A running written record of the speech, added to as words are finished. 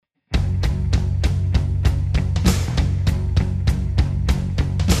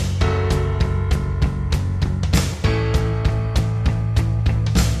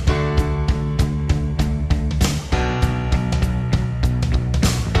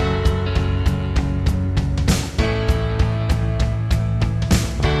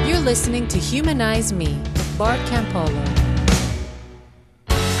listening to Humanize Me with Bart Campolo.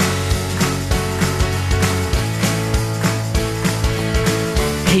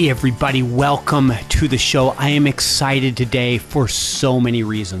 Hey everybody, welcome to the show. I am excited today for so many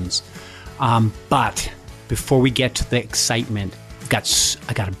reasons. But before we get to the excitement,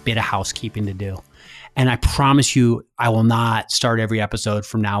 I got a bit of housekeeping to do. And I promise you, I will not start every episode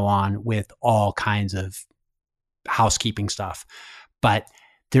from now on with all kinds of housekeeping stuff. But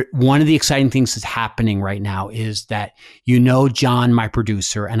one of the exciting things that's happening right now is that, John, my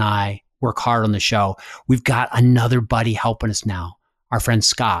producer, and I work hard on the show. We've got another buddy helping us now, our friend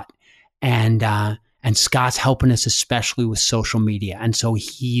Scott. And Scott's helping us especially with social media. And so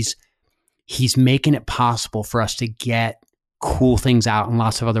he's making it possible for us to get cool things out in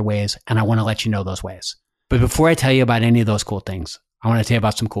lots of other ways. And I want to let you know those ways. But before I tell you about any of those cool things, I want to tell you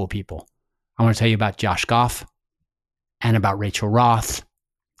about some cool people. I want to tell you about Josh Goff and about Rachel Roth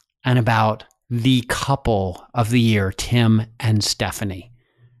and about the couple of the year, Tim and Stephanie.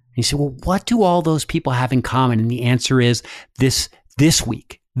 And you say, well, what do all those people have in common? And the answer is this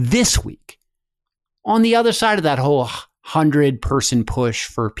week, on the other side of that whole 100-person push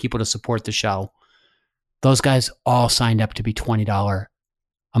for people to support the show, those guys all signed up to be $20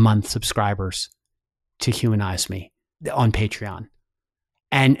 a month subscribers to Humanize Me on Patreon.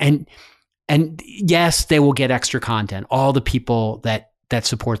 And yes, they will get extra content. All the people that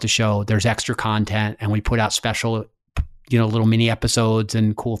support the show, there's extra content, and we put out special, little mini episodes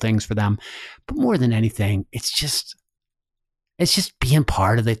and cool things for them. But more than anything, it's just being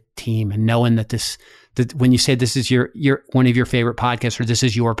part of the team and knowing that when you say this is your one of your favorite podcasts, or this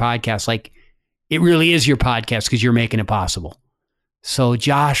is your podcast, like it really is your podcast because you're making it possible. So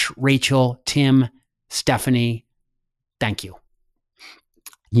Josh, Rachel, Tim, Stephanie, thank you.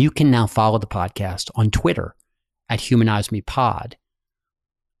 You can now follow the podcast on Twitter at Humanize Me Pod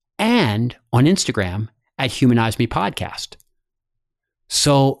and on Instagram at Humanize Me Podcast.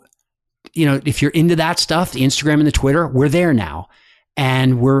 So, if you're into that stuff, the Instagram and the Twitter, we're there now.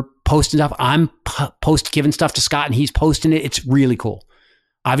 And we're posting stuff. I'm giving stuff to Scott and he's posting it. It's really cool.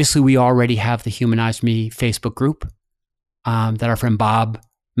 Obviously, we already have the Humanize Me Facebook group that our friend Bob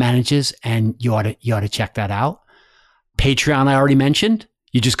manages, and you ought to check that out. Patreon, I already mentioned.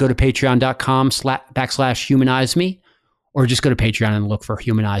 You just go to patreon.com/humanize me, or just go to Patreon and look for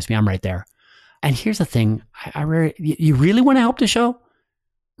Humanize Me. I'm right there. And here's the thing. You really want to help the show?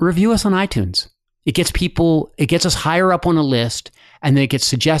 Review us on iTunes. It gets us higher up on a list, and then it gets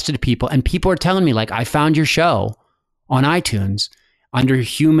suggested to people. And people are telling me, like, I found your show on iTunes under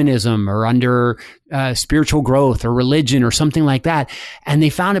humanism or under spiritual growth or religion or something like that. And they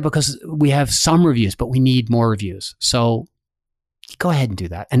found it because we have some reviews, but we need more reviews. So go ahead and do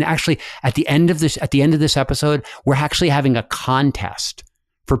that. And actually, at the end of this episode, we're actually having a contest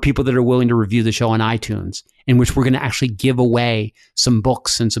for people that are willing to review the show on iTunes, in which we're going to actually give away some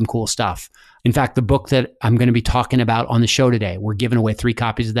books and some cool stuff. In fact, the book that I'm going to be talking about on the show today, we're giving away 3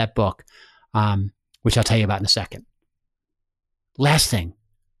 copies of that book, which I'll tell you about in a second. Last thing,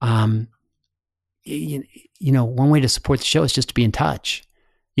 one way to support the show is just to be in touch.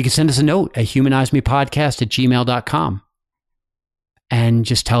 You can send us a note at humanizemepodcast@gmail.com. And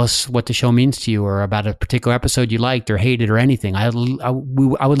just tell us what the show means to you, or about a particular episode you liked or hated or anything. I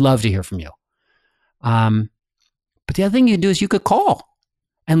would love to hear from you. But the other thing you can do is you could call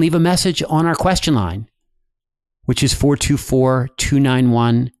and leave a message on our question line, which is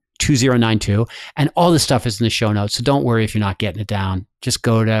 424-291-2092. And all this stuff is in the show notes. So don't worry if you're not getting it down. Just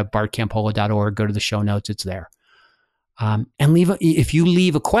go to bartcampolo.org, go to the show notes. It's there. And if you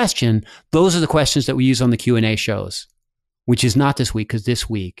leave a question, those are the questions that we use on the Q&A shows. Which is not this week, because this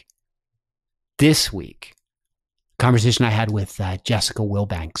week, conversation I had with Jessica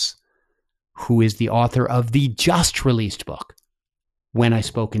Wilbanks, who is the author of the just released book, When I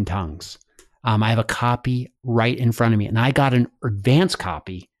Spoke in Tongues. I have a copy right in front of me, and I got an advance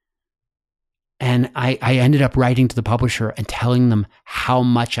copy, and I ended up writing to the publisher and telling them how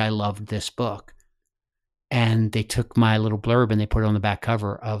much I loved this book. And they took my little blurb and they put it on the back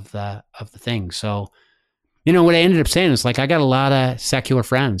cover of the thing. So, what I ended up saying is, like, I got a lot of secular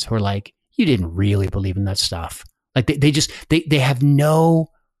friends who are like, you didn't really believe in that stuff. Like they have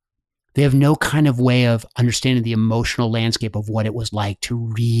no kind of way of understanding the emotional landscape of what it was like to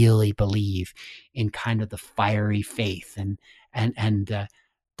really believe in kind of the fiery faith and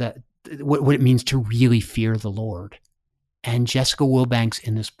what it means to really fear the Lord. And Jessica Wilbanks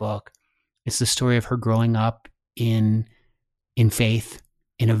in this book, it's the story of her growing up in faith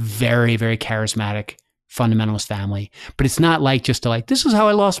in a very, very charismatic fundamentalist family. But it's not like just this is how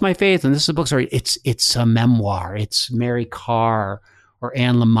I lost my faith and this is a book story. It's a memoir. It's Mary Karr or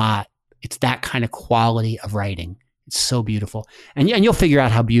Anne Lamott. It's that kind of quality of writing. It's so beautiful. And you'll figure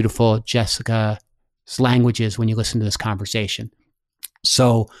out how beautiful Jessica's language is when you listen to this conversation.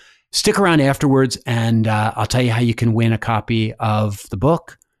 So stick around afterwards, and I'll tell you how you can win a copy of the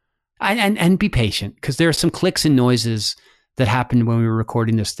book. And be patient, because there are some clicks and noises that happened when we were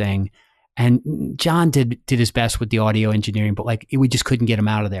recording this thing. And John did his best with the audio engineering, but we just couldn't get him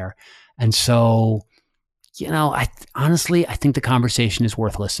out of there. And so, honestly, I think the conversation is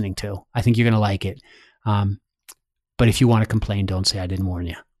worth listening to. I think you're going to like it. But if you want to complain, don't say I didn't warn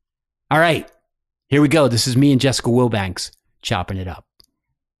you. All right, here we go. This is me and Jessica Wilbanks chopping it up.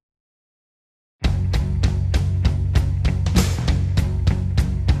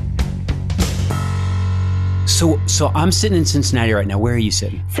 So I'm sitting in Cincinnati right now. Where are you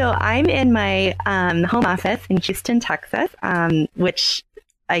sitting? So I'm in my home office in Houston, Texas, which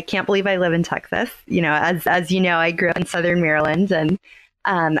I can't believe I live in Texas. As you know, I grew up in Southern Maryland, and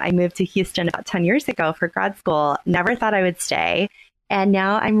I moved to Houston about 10 years ago for grad school. Never thought I would stay. And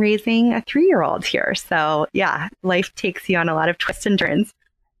now I'm raising a 3-year-old here. So yeah, life takes you on a lot of twists and turns.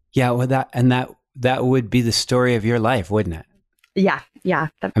 Yeah, well, that would be the story of your life, wouldn't it? Yeah.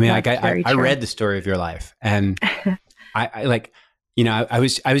 I read the story of your life, and I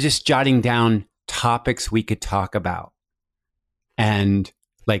was just jotting down topics we could talk about, and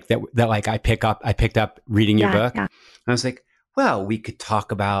I picked up reading your book, and I was like, well, we could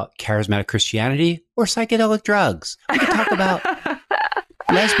talk about charismatic Christianity or psychedelic drugs. We could talk about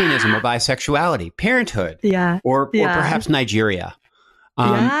lesbianism or bisexuality, parenthood, or perhaps Nigeria.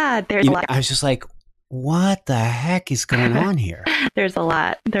 There's a lot. I was just like, what the heck is going on here? There's a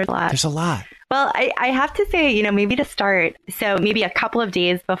lot. Well, I have to say, maybe to start, so maybe a couple of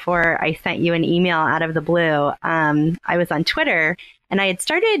days before I sent you an email out of the blue, I was on Twitter, and I had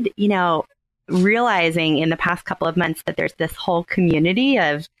started, realizing in the past couple of months that there's this whole community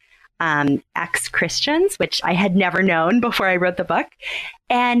of ex-Christians, which I had never known before I wrote the book.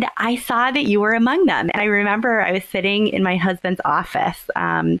 And I saw that you were among them. And I remember I was sitting in my husband's office.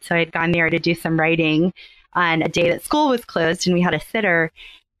 So I had gone there to do some writing on a day that school was closed, and we had a sitter.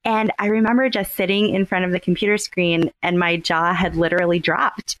 And I remember just sitting in front of the computer screen, and my jaw had literally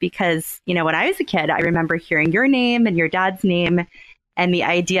dropped because, when I was a kid, I remember hearing your name and your dad's name. And the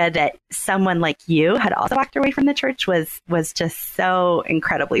idea that someone like you had also walked away from the church was just so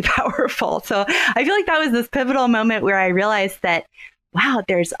incredibly powerful. So I feel like that was this pivotal moment where I realized that, wow,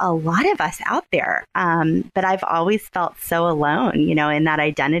 there's a lot of us out there. But I've always felt so alone, in that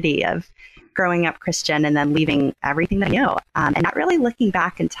identity of growing up Christian and then leaving everything that I knew, and not really looking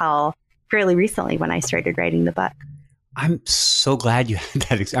back until fairly recently when I started writing the book. I'm so glad you had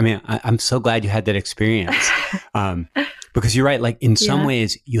that. I'm so glad you had that experience. Because you're right. Like in some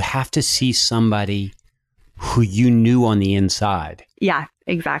ways, you have to see somebody who you knew on the inside. Yeah,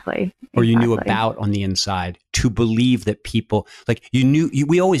 exactly. Or you knew about on the inside to believe that people like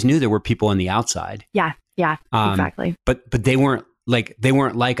we always knew there were people on the outside. Yeah, exactly. But they weren't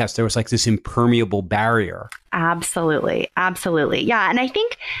like us. There was like this impermeable barrier. Absolutely. Yeah. And I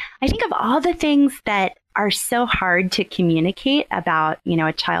think of all the things that are so hard to communicate about,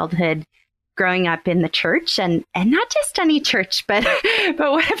 a childhood growing up in the church, and not just any church, but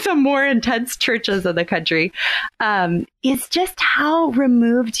one of the more intense churches of the country, is just how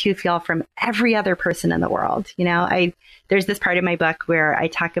removed you feel from every other person in the world. There's this part of my book where I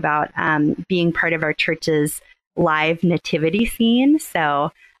talk about being part of our church's live nativity scene.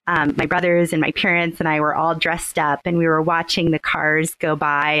 So my brothers and my parents and I were all dressed up, and we were watching the cars go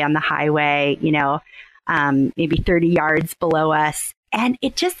by on the highway, maybe 30 yards below us. And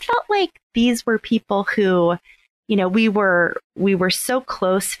it just felt like these were people who, we were so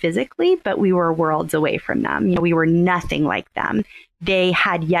close physically, but we were worlds away from them. We were nothing like them. They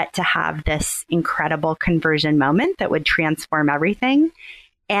had yet to have this incredible conversion moment that would transform everything.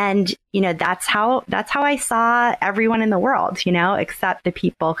 And, that's how I saw everyone in the world, except the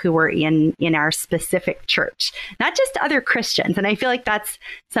people who were in our specific church, not just other Christians. And I feel like that's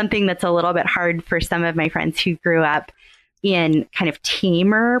something that's a little bit hard for some of my friends who grew up in kind of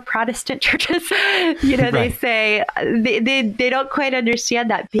tamer Protestant churches. Right. They say they don't quite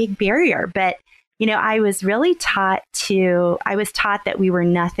understand that big barrier. But, I was taught that we were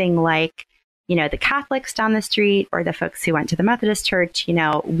nothing like, the Catholics down the street or the folks who went to the Methodist church.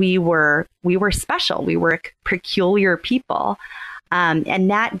 We were special. We were peculiar people. And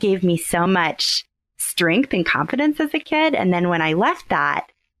that gave me so much strength and confidence as a kid. And then when I left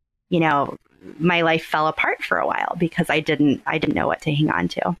that, my life fell apart for a while because I didn't know what to hang on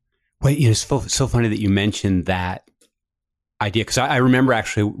to. Well, it's so funny that you mentioned that idea, because I remember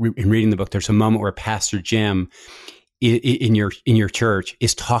actually in reading the book, there's a moment where Pastor Jim in your church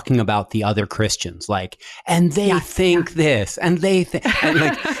is talking about the other Christians, like, and they think this, and they think, and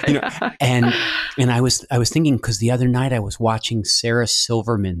like, you know, and I was thinking, because the other night I was watching Sarah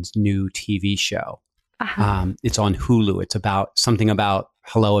Silverman's new TV show. It's on Hulu. It's about something about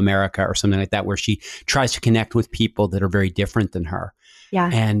Hello America or something like that, where she tries to connect with people that are very different than her. Yeah.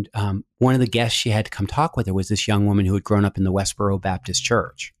 And one of the guests she had to come talk with her was this young woman who had grown up in the Westboro Baptist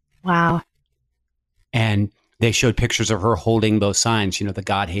Church. Wow. And they showed pictures of her holding those signs, you know, the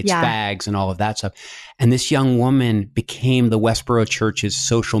God hates fags and all of that stuff. And this young woman became the Westboro Church's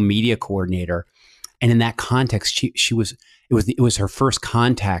social media coordinator. And in that context, it was her first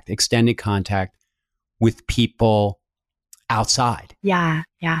contact, extended contact with people outside. Yeah.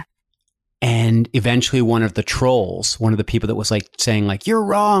 Yeah. And eventually one of the trolls, one of the people that was like saying like, you're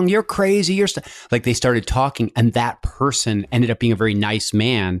wrong, you're crazy, like they started talking, and that person ended up being a very nice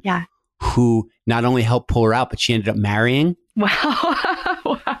man. Yeah. Who not only helped pull her out, but she ended up marrying. Wow.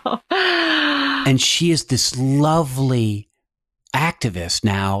 Wow. And she is this lovely activist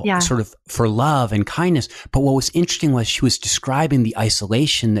now, sort of for love and kindness. But what was interesting was she was describing the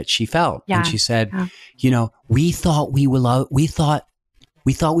isolation that she felt. And she said, you know, we thought we were loving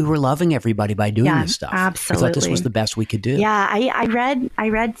everybody by doing this stuff. Absolutely. We thought this was the best we could do. Yeah, I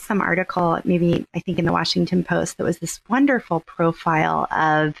read some article, maybe I think in the Washington Post, that was this wonderful profile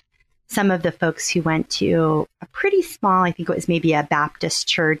of some of the folks who went to a pretty small, I think it was maybe a Baptist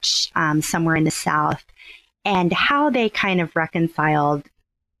church somewhere in the South, and how they kind of reconciled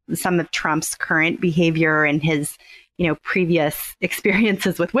some of Trump's current behavior and his, you know, previous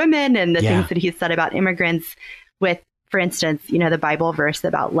experiences with women and the things that he said about immigrants with, for instance, you know, the Bible verse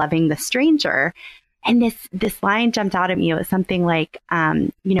about loving the stranger. And this line jumped out at me. It was something like,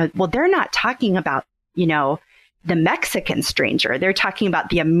 you know, well, they're not talking about, you know, the Mexican stranger. They're talking about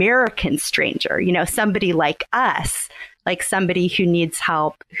the American stranger, you know, somebody like us, like somebody who needs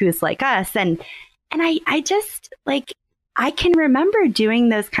help, who's like us. And I just like, I can remember doing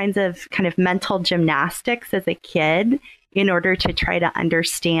those kind of mental gymnastics as a kid in order to try to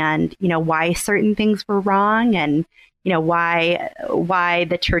understand, you know, why certain things were wrong, and, you know, why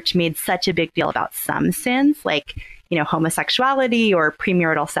the church made such a big deal about some sins, like, you know, homosexuality or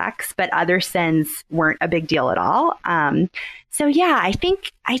premarital sex, but other sins weren't a big deal at all. So yeah, I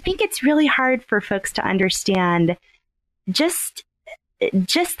think it's really hard for folks to understand just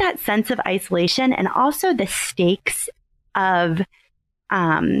that sense of isolation, and also the stakes of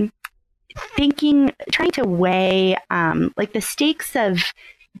trying to weigh like the stakes of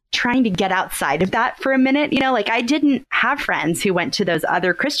trying to get outside of that for a minute. You know, like I didn't have friends who went to those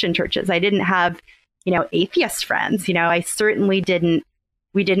other Christian churches. I didn't have, you know, atheist friends. You know, I certainly didn't.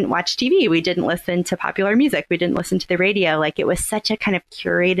 We didn't watch TV. We didn't listen to popular music. We didn't listen to the radio. Like it was such a kind of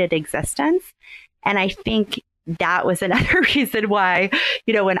curated existence. And I think that was another reason why,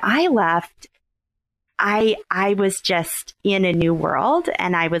 you know, when I left, I was just in a new world,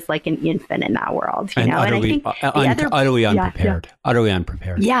 and I was like an infant in that world, you know, utterly, and I think utterly unprepared, utterly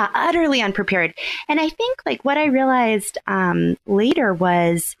unprepared. Yeah, utterly unprepared. And I think like what I realized later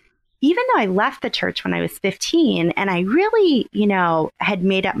was, even though I left the church when I was 15, and I really, you know, had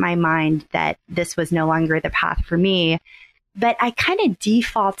made up my mind that this was no longer the path for me, but I kind of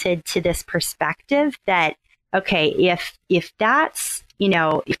defaulted to this perspective that, okay, if that's, you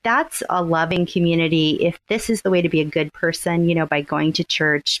know, if that's a loving community, if this is the way to be a good person, you know, by going to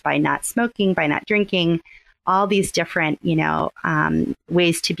church, by not smoking, by not drinking, all these different, you know,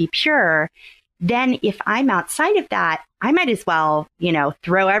 ways to be pure, then if I'm outside of that, I might as well, you know,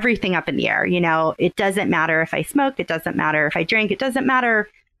 throw everything up in the air. You know, it doesn't matter if I smoke. It doesn't matter if I drink. It doesn't matter.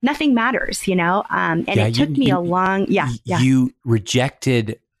 Nothing matters, you know? And it took me a long, You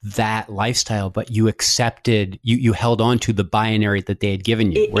rejected that lifestyle, but you accepted, you held on to the binary that they had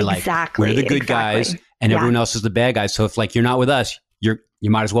given you. We're like, we're the good guys and everyone else is the bad guys. So if like, you're not with us, you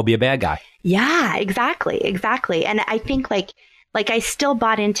might as well be a bad guy. Yeah, exactly. And I think like I still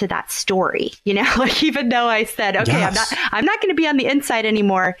bought into that story, you know, like even though I said, okay, yes, I'm not going to be on the inside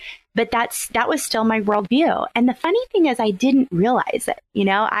anymore, but that was still my worldview. And the funny thing is I didn't realize it. You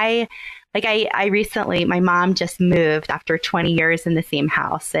know, I recently, my mom just moved after 20 years in the same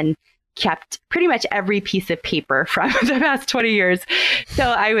house and kept pretty much every piece of paper from the past 20 years. So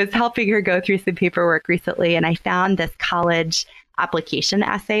I was helping her go through some paperwork recently, and I found this college application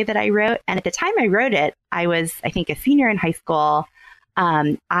essay that I wrote. And at the time I wrote it, I was, I think, a senior in high school.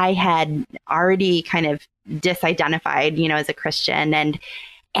 I had already kind of disidentified, you know, as a Christian. And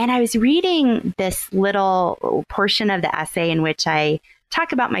I was reading this little portion of the essay in which I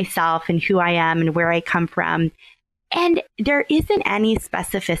talk about myself and who I am and where I come from. And there isn't any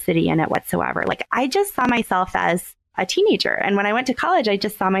specificity in it whatsoever. Like I just saw myself as a teenager. And when I went to college, I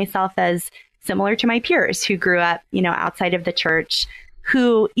just saw myself as similar to my peers who grew up, outside of the church,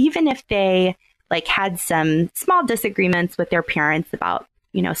 who, even if they like had some small disagreements with their parents about,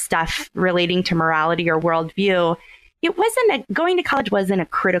 stuff relating to morality or worldview, it wasn't going to college wasn't a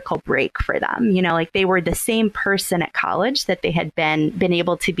critical break for them. Like they were the same person at college that they had been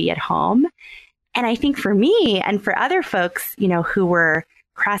able to be at home. And I think for me and for other folks, who were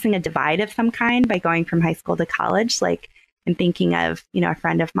crossing a divide of some kind by going from high school to college, like I'm thinking of, a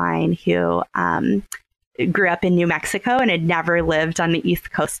friend of mine who grew up in New Mexico and had never lived on the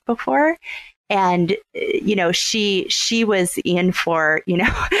East Coast before. And, she was in for,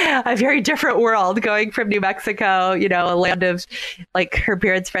 a very different world going from New Mexico, a land of like her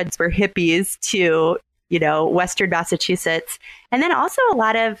parents' friends were hippies to, Western Massachusetts. And then also a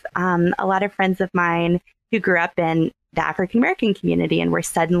lot of friends of mine who grew up in the African American community and were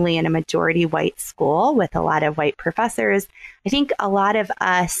suddenly in a majority white school with a lot of white professors. I think a lot of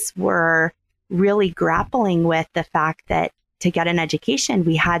us were really grappling with the fact that to get an education,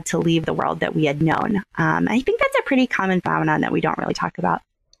 we had to leave the world that we had known. I think that's a pretty common phenomenon that we don't really talk about.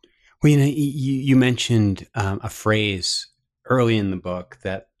 Well, you mentioned a phrase early in the book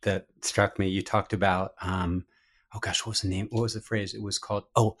that struck me. You talked about, what was the name? What was the phrase? It was called,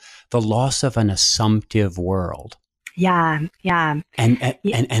 the loss of an assumptive world. Yeah. And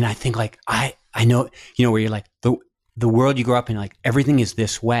I think like, I know, where you're like, the world you grow up in, like everything is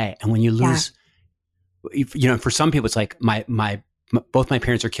this way. And when you lose, for some people, it's like both my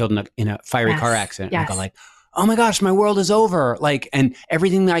parents are killed in a fiery car accident. Yes. And I go like, oh my gosh, my world is over. Like, and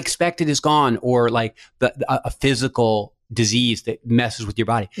everything that I expected is gone, or like a physical disease that messes with your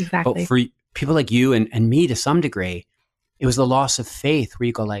body. Exactly. But for people like you and me to some degree, it was the loss of faith where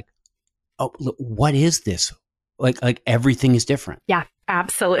you go like, oh, look, what is this? Like everything is different. Yeah,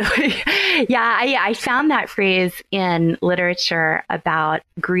 absolutely. Yeah, I found that phrase in literature about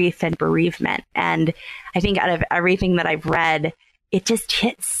grief and bereavement. And I think out of everything that I've read, it just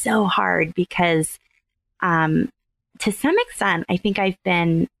hits so hard because to some extent, I think I've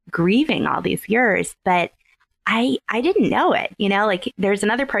been grieving all these years, but I didn't know it. Like there's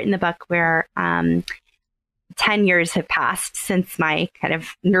another part in the book where 10 years have passed since my kind of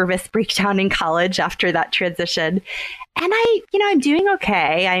nervous breakdown in college after that transition. And I'm doing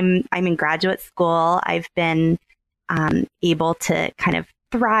okay. I'm in graduate school. I've been able to kind of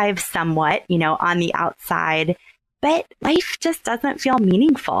thrive somewhat, on the outside, but life just doesn't feel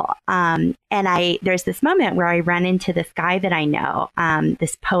meaningful. And there's this moment where I run into this guy that I know,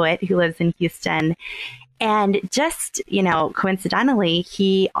 this poet who lives in Houston. And just, coincidentally,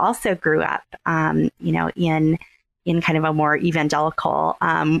 he also grew up, in kind of a more evangelical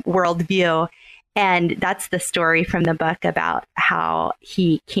worldview. And that's the story from the book about how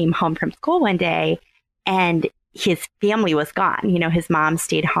he came home from school one day and his family was gone. His mom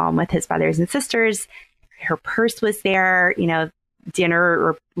stayed home with his brothers and sisters. Her purse was there, dinner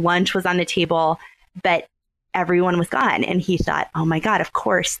or lunch was on the table, but everyone was gone. And he thought, oh my God, of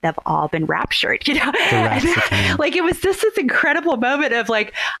course, they've all been raptured, Like it was just this incredible moment of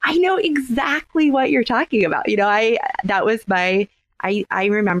like, I know exactly what you're talking about. I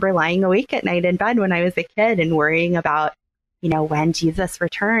remember lying awake at night in bed when I was a kid and worrying about, when Jesus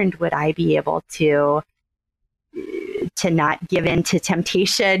returned, would I be able to not give in to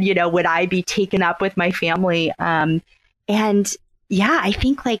temptation? Would I be taken up with my family? And yeah, I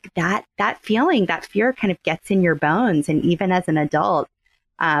think like that feeling, that fear kind of gets in your bones. And even as an adult,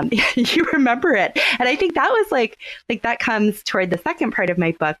 you remember it. And I think that was like that comes toward the second part of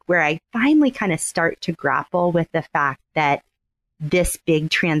my book where I finally kind of start to grapple with the fact that this big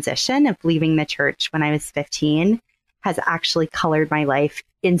transition of leaving the church when I was 15 has actually colored my life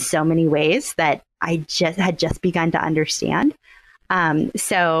in so many ways that I had just begun to understand.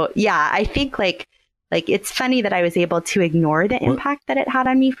 So yeah, I think like it's funny that I was able to ignore the impact that it had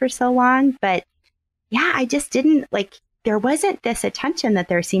on me for so long. But yeah, I just didn't there wasn't this attention that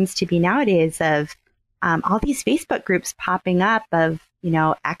there seems to be nowadays of all these Facebook groups popping up of,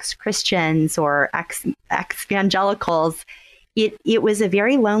 ex-Christians or ex-evangelicals. It was a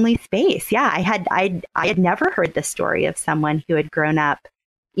very lonely space. Yeah, I had never heard the story of someone who had grown up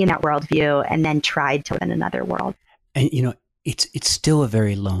in that worldview and then tried to live in another world. And, it's still a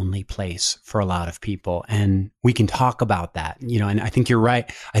very lonely place for a lot of people. And we can talk about that, and I think you're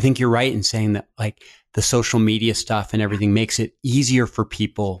right. I think you're right in saying that like the social media stuff and everything makes it easier for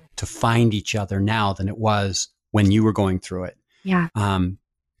people to find each other now than it was when you were going through it. Yeah.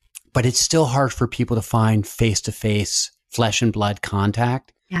 But it's still hard for people to find face-to-face, flesh and blood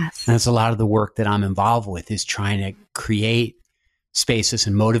contact. Yes. And that's a lot of the work that I'm involved with is trying to create spaces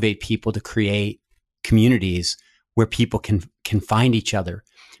and motivate people to create communities where people can find each other.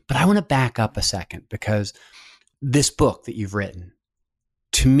 But I want to back up a second, because this book that you've written,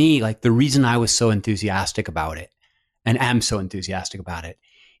 to me, like the reason I was so enthusiastic about it, and am so enthusiastic about it,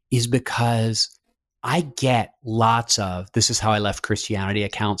 is because I get lots of "this is how I left Christianity"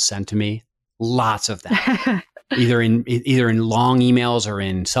 accounts sent to me, lots of them, either in long emails or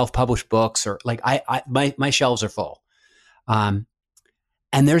in self-published books, or like my shelves are full. And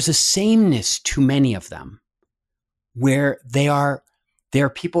there's a sameness to many of them, where there are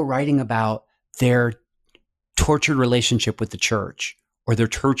people writing about their tortured relationship with the church, or their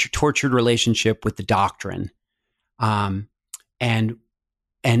tortured relationship with the doctrine, and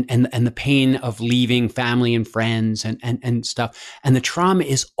the pain of leaving family and friends and stuff, and the trauma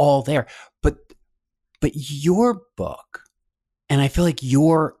is all there. But your book, and I feel like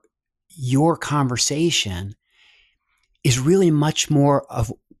your conversation is really much more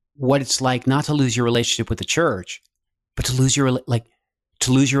of what it's like not to lose your relationship with the church, but to lose your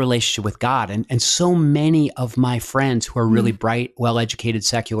relationship with God. And so many of my friends who are really bright, well-educated,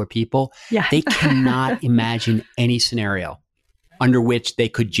 secular people, they cannot imagine any scenario under which they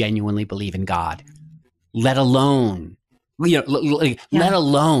could genuinely believe in God, let alone, let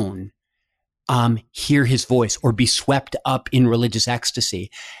alone hear his voice or be swept up in religious ecstasy.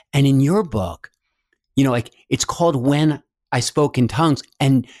 And in your book, like it's called "When I Spoke in Tongues,"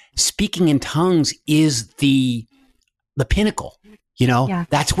 and speaking in tongues is the pinnacle.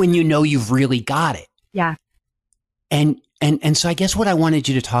 That's when you've really got it. Yeah. And so I guess what I wanted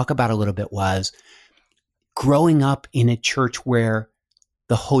you to talk about a little bit was growing up in a church where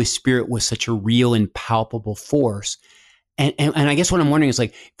the Holy Spirit was such a real and palpable force. And I guess what I'm wondering is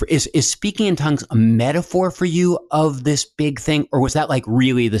like, is speaking in tongues a metaphor for you of this big thing, or was that like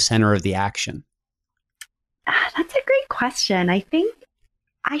really the center of the action? That's a great question. I think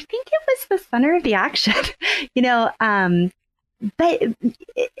it was the center of the action, but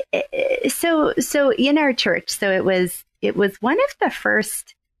so in our church, so it was one of the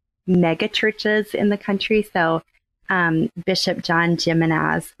first mega churches in the country. So Bishop John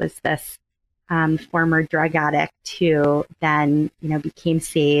Jimenez was this former drug addict who then became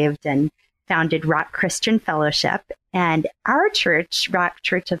saved and founded Rock Christian Fellowship. And our church, Rock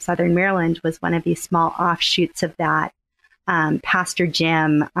Church of Southern Maryland, was one of these small offshoots of that. Pastor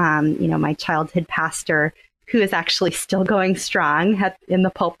Jim, my childhood pastor, who is actually still going strong in the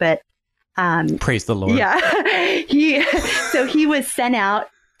pulpit. Praise the Lord. Yeah. He was sent out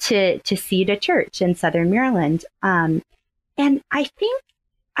to seed a church in Southern Maryland. And I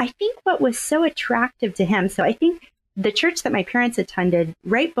think what was so attractive to him, so I think the church that my parents attended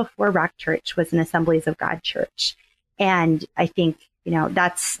right before Rock Church was an Assemblies of God church. And I think,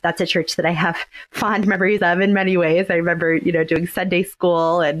 that's a church that I have fond memories of in many ways. I remember, doing Sunday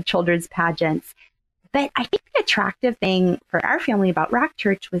school and children's pageants. But I think the attractive thing for our family about Rock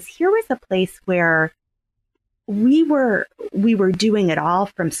Church was here was a place where we were doing it all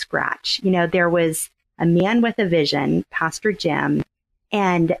from scratch. There was a man with a vision, Pastor Jim,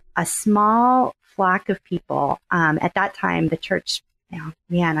 and a small flock of people. At that time, the church,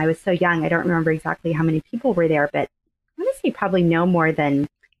 I was so young, I don't remember exactly how many people were there, but I want to say probably no more than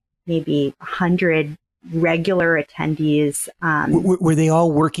maybe 100 regular attendees. Were they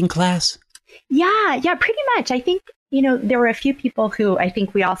all working class? Yeah, pretty much. I think, there were a few people who I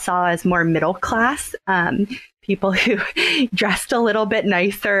think we all saw as more middle class, people who dressed a little bit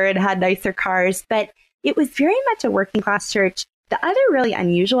nicer and had nicer cars, but it was very much a working class church. The other really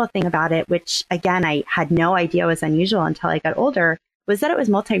unusual thing about it, which again, I had no idea was unusual until I got older, was that it was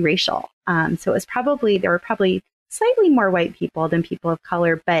multiracial. So there were probably slightly more white people than people of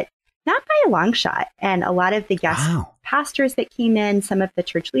color, but not by a long shot. And a lot of the guest pastors that came in, some of the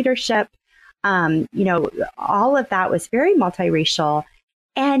church leadership, all of that was very multiracial.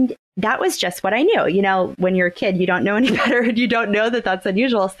 And that was just what I knew. When you're a kid, you don't know any better and you don't know that that's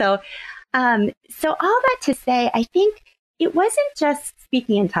unusual. So all that to say, I think it wasn't just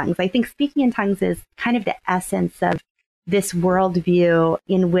speaking in tongues. I think speaking in tongues is kind of the essence of this worldview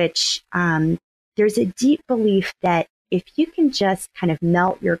in which there's a deep belief that if you can just kind of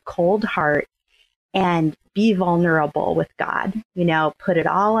melt your cold heart and be vulnerable with God, put it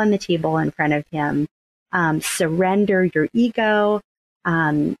all on the table in front of him, surrender your ego,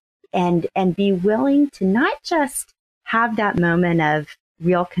 and be willing to not just have that moment of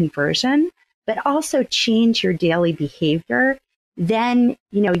real conversion, but also change your daily behavior, then,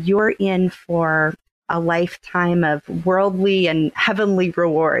 you're in for a lifetime of worldly and heavenly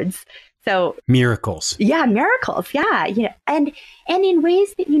rewards. So miracles. Yeah, miracles. Yeah. And in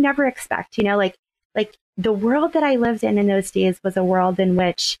ways that you never expect, like the world that I lived in those days was a world in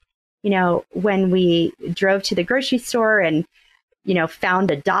which when we drove to the grocery store and, found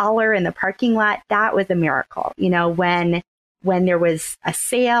 $1 in the parking lot, that was a miracle. When there was a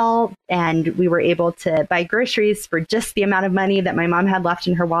sale and we were able to buy groceries for just the amount of money that my mom had left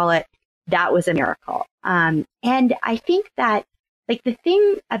in her wallet, that was a miracle. And I think that the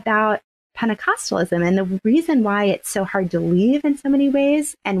thing about Pentecostalism and the reason why it's so hard to leave in so many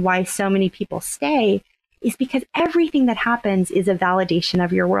ways and why so many people stay is because everything that happens is a validation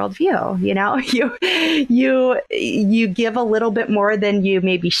of your worldview. You give a little bit more than you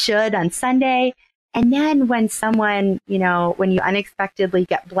maybe should on Sunday. And then when someone, when you unexpectedly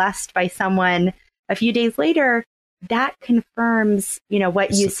get blessed by someone a few days later, that confirms,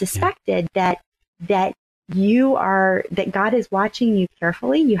 what you suspected, that God is watching you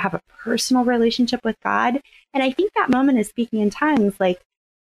carefully. You have a personal relationship with God. And I think that moment of speaking in tongues,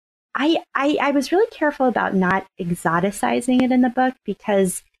 I was really careful about not exoticizing it in the book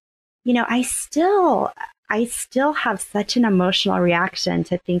because, I still have such an emotional reaction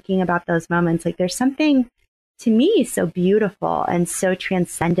to thinking about those moments. There's something to me so beautiful and so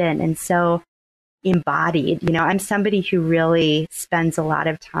transcendent and so embodied. I'm somebody who really spends a lot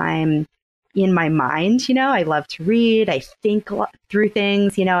of time in my mind. I love to read. I think through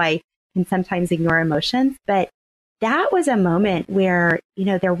things. I can sometimes ignore emotions, but that was a moment where,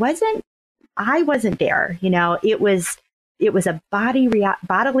 I wasn't there. It was a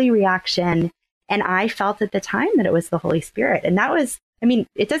bodily reaction. And I felt at the time that it was the Holy Spirit. And that was,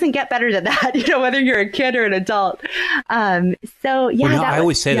 it doesn't get better than that, whether you're a kid or an adult. I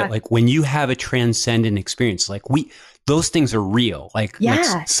always say that when you have a transcendent experience, those things are real.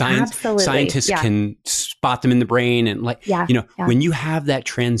 Scientists can spot them in the brain. And when you have that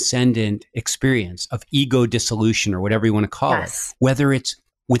transcendent experience of ego dissolution or whatever you want to call it, whether it's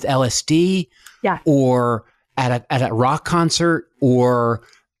with LSD or at a rock concert or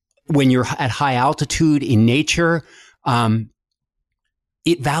when you're at high altitude in nature,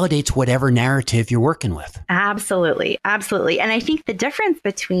 it validates whatever narrative you're working with. Absolutely. Absolutely. And I think the difference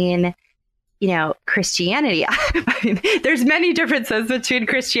between, Christianity, there's many differences between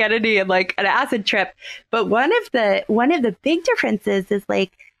Christianity and an acid trip. But one of the big differences is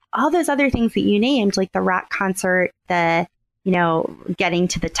all those other things that you named, the rock concert, the, getting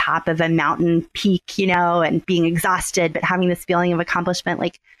to the top of a mountain peak, and being exhausted, but having this feeling of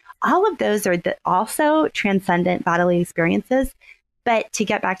accomplishment, all of those are also transcendent bodily experiences. But to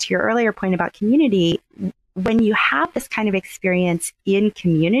get back to your earlier point about community, when you have this kind of experience in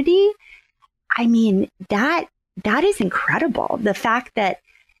community, that is incredible. The fact that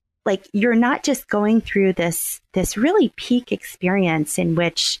you're not just going through this really peak experience in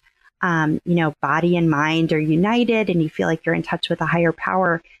which, body and mind are united and you feel like you're in touch with a higher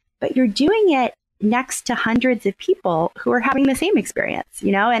power, but you're doing it next to hundreds of people who are having the same experience,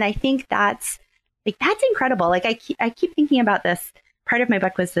 and I think that's incredible. I keep thinking about this. Part of my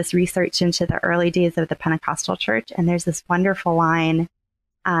book was this research into the early days of the Pentecostal church. And there's this wonderful line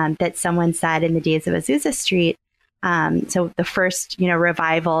that someone said in the days of Azusa Street. So the first,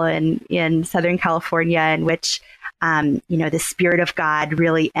 revival in Southern California in which, the Spirit of God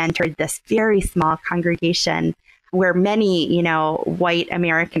really entered this very small congregation where many, white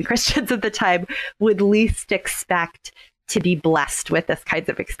American Christians at the time would least expect to be blessed with this kinds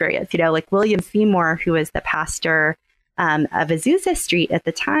of experience. William Seymour, who was the pastor of Azusa Street at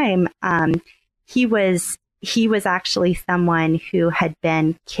the time, he was actually someone who had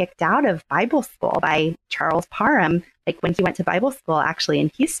been kicked out of Bible school by Charles Parham. When he went to Bible school, actually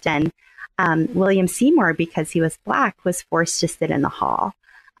in Houston, William Seymour, because he was Black, was forced to sit in the hall.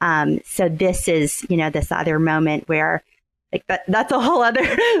 So this is, this other moment where that's a whole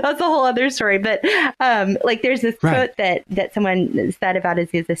other story. But there's this quote that someone said about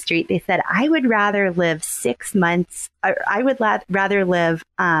Azusa Street. They said, I would rather live 6 months, or I would rather live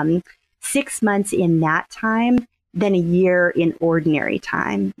 6 months in that time than a year in ordinary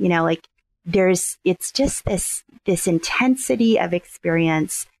time. It's just this intensity of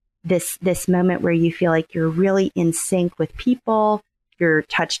experience, this moment where you feel like you're really in sync with people. You're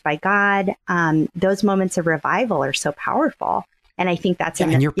touched by God. Those moments of revival are so powerful. And I think that's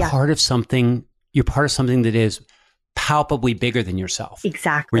and you're part of something. You're part of something that is palpably bigger than yourself.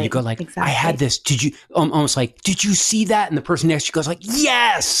 Exactly. Where you go I had this. Did you almost did you see that? And the person next to you goes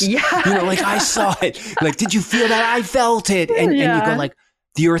yes. Yeah. I saw it. Did you feel that? I felt it. And you go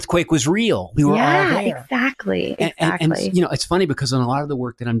the earthquake was real. We were all there. Exactly. And it's funny because in a lot of the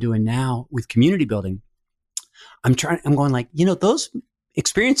work that I'm doing now with community building, I'm going those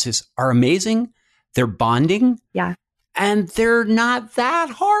experiences are amazing. They're bonding. Yeah. And they're not that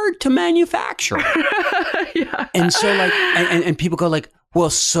hard to manufacture. Yeah. And so and people go well,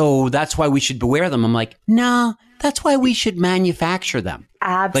 so that's why we should beware them. I'm like, no, that's why we should manufacture them.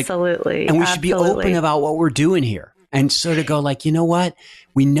 Absolutely. And we should be open about what we're doing here. And so to go like, you know what?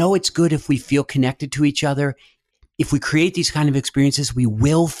 We know it's good if we feel connected to each other. If we create these kind of experiences, we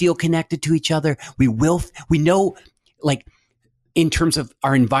will feel connected to each other. We know, like, in terms of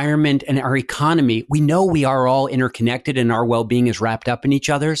our environment and our economy, we know we are all interconnected and our well-being is wrapped up in each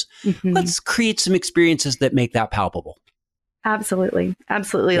other's. Mm-hmm. Let's create some experiences that make that palpable. Absolutely.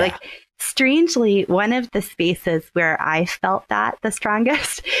 Absolutely. Yeah. Like, strangely, one of the spaces where I felt that the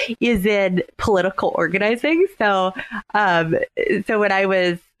strongest is in political organizing. So when I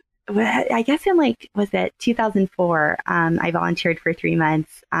was, I guess in was it 2004, I volunteered for 3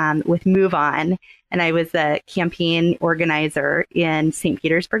 months with Move On, and I was a campaign organizer in St.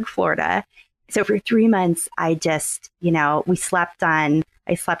 Petersburg, Florida. So for 3 months, I just, I slept on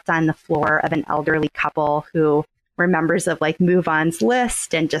the floor of an elderly couple who were members of Move On's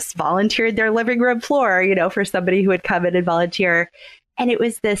list and just volunteered their living room floor, for somebody who would come in and volunteer. And it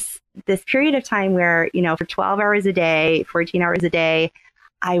was this period of time where, for 12 hours a day, 14 hours a day,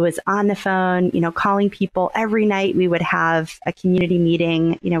 I was on the phone, calling people. Every night we would have a community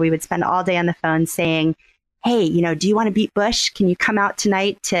meeting. We would spend all day on the phone saying, hey, do you want to beat Bush? Can you come out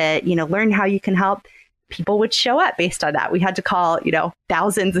tonight to, learn how you can help? People would show up based on that. We had to call,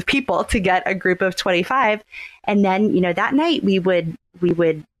 thousands of people to get a group of 25. And then, that night we would,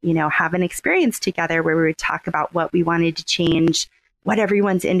 have an experience together where we would talk about what we wanted to change, what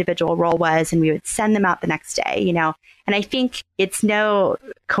everyone's individual role was, and we would send them out the next day, And I think it's no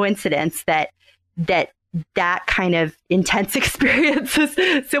coincidence that kind of intense experience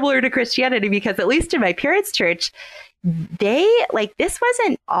is similar to Christianity, because at least in my parents' church, this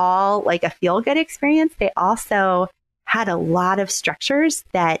wasn't all a feel-good experience. They also had a lot of structures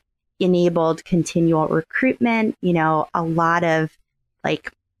that enabled continual recruitment, a lot of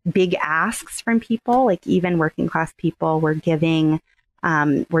big asks from people, even working class people were giving,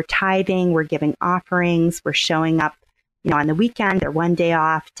 we're tithing, we're giving offerings, we're showing up, on the weekend or one day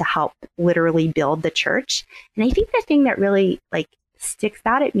off to help literally build the church. And I think the thing that really sticks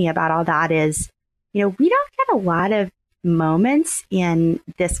out at me about all that is, we don't get a lot of moments in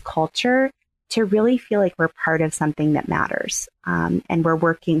this culture to really feel like we're part of something that matters. And we're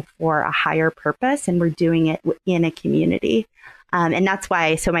working for a higher purpose, and we're doing it in a community. And that's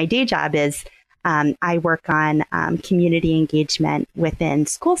why, so my day job is, I work on community engagement within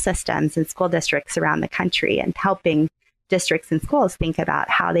school systems and school districts around the country, and helping districts and schools think about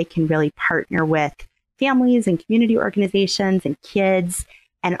how they can really partner with families and community organizations and kids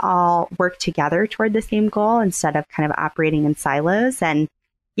and all work together toward the same goal instead of kind of operating in silos. And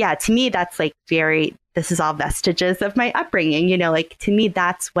yeah, to me, that's this is all vestiges of my upbringing, to me,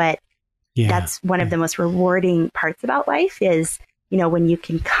 that's one of the most rewarding parts about life is, when you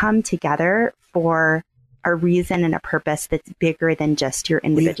can come together for a reason and a purpose that's bigger than just your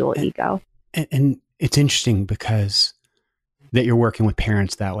individual ego. And it's interesting because that you're working with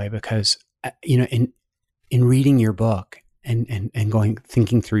parents that way, because, in reading your book and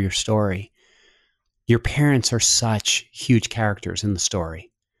thinking through your story, your parents are such huge characters in the story.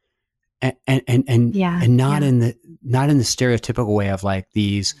 And not in the stereotypical way of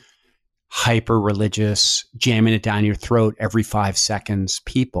these hyper religious, jamming it down your throat every 5 seconds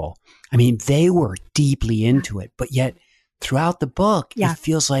people. I mean, they were deeply into it, but yet throughout the book, it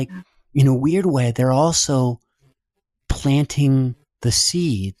feels like, in a weird way, they're also planting the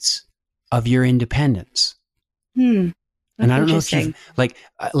seeds of your independence. And I don't know if you've I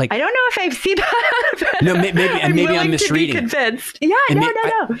don't know if I've seen that. No, maybe I'm misreading. To be convinced. Yeah,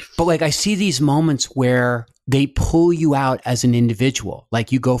 no. But I see these moments where they pull you out as an individual.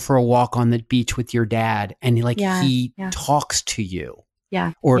 You go for a walk on the beach with your dad, and he talks to you.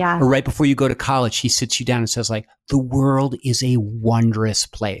 Yeah. Or right before you go to college, he sits you down and says the world is a wondrous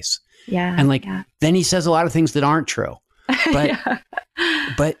place. Yeah. And then he says a lot of things that aren't true.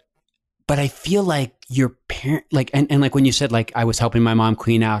 But but I feel like your parent, and when you said I was helping my mom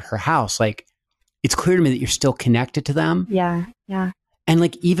clean out her house, it's clear to me that you're still connected to them. Yeah. Yeah.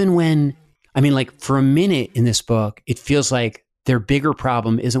 And even when, for a minute in this book, it feels like their bigger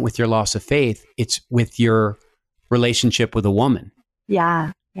problem isn't with your loss of faith. It's with your relationship with a woman.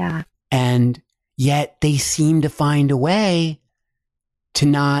 Yeah. Yeah. And yet they seem to find a way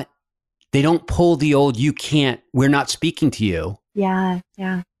to they don't pull the old, we're not speaking to you. Yeah.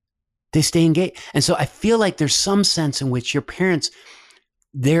 Yeah. They stay engaged. And so I feel like there's some sense in which your parents,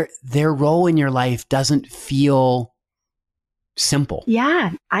 their role in your life doesn't feel simple.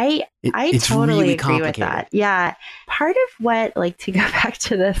 Yeah, It's totally really agree with complicated. that. Yeah. Part of what, like, to go back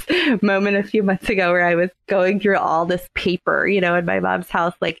to this moment a few months ago where I was going through all this paper, in my mom's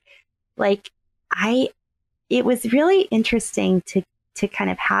house, it was really interesting to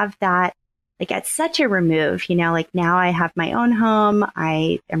kind of have that, like, at such a remove, like now I have my own home.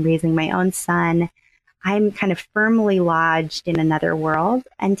 I am raising my own son. I'm kind of firmly lodged in another world,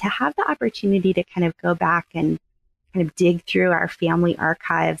 and to have the opportunity to kind of go back and kind of dig through our family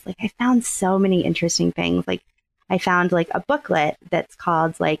archives, like I found so many interesting things. Like I found like a booklet that's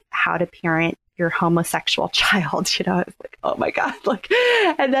called like How to Parent Your Homosexual Child. I was like, oh my God.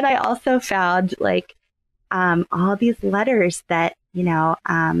 And then I also found like all these letters that,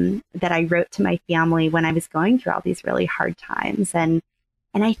 that I wrote to my family when I was going through all these really hard times. And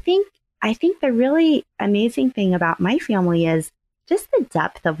I think the really amazing thing about my family is just the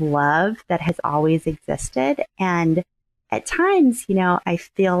depth of love that has always existed. And at times, I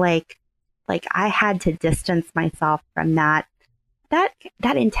feel like I had to distance myself from that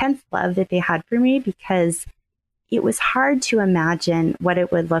intense love that they had for me, because it was hard to imagine what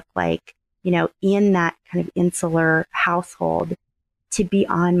it would look like, in that kind of insular household, to be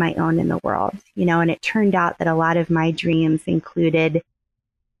on my own in the world, and it turned out that a lot of my dreams included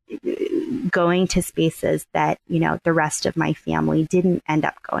going to spaces that, the rest of my family didn't end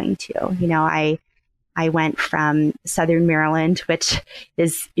up going to. I went from Southern Maryland, which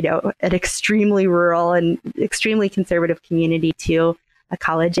is, an extremely rural and extremely conservative community, to a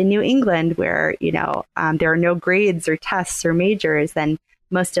college in New England where, there are no grades or tests or majors. And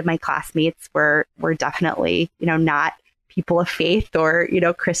most of my classmates were definitely, not people of faith or,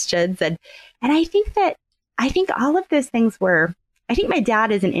 Christians. And I think all of those things I think my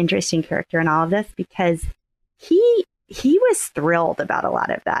dad is an interesting character in all of this, because he was thrilled about a lot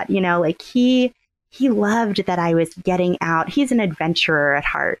of that, like he loved that I was getting out. He's an adventurer at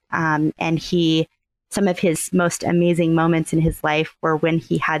heart. And some of his most amazing moments in his life were when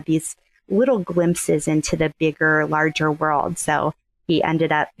he had these little glimpses into the bigger, larger world. So he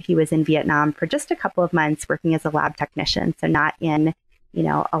was in Vietnam for just a couple of months working as a lab technician. So not in,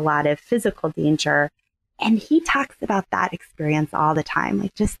 a lot of physical danger. And he talks about that experience all the time,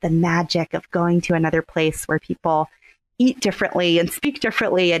 like just the magic of going to another place where people eat differently and speak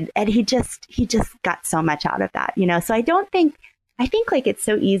differently. And he just got so much out of that, So I think like it's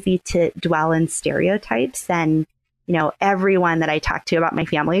so easy to dwell in stereotypes. And, everyone that I talked to about my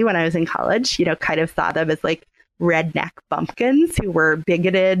family when I was in college, kind of saw them as like redneck bumpkins who were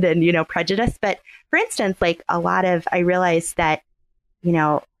bigoted and, prejudiced. But for instance, like I realized that,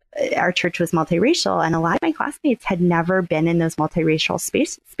 our church was multiracial, and a lot of my classmates had never been in those multiracial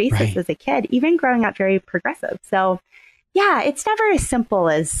spaces right. As a kid, even growing up very progressive. So yeah, it's never as simple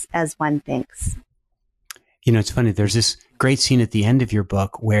as one thinks. It's funny. There's this great scene at the end of your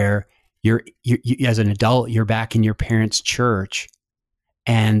book where you as an adult, you're back in your parents' church,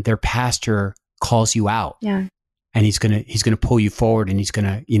 and their pastor calls you out. Yeah. And he's gonna pull you forward, and he's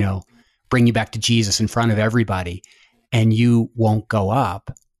gonna, bring you back to Jesus in front of everybody, and you won't go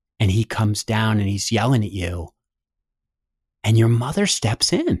up. And he comes down and he's yelling at you, and your mother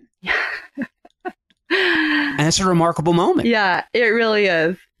steps in. And it's a remarkable moment. Yeah, it really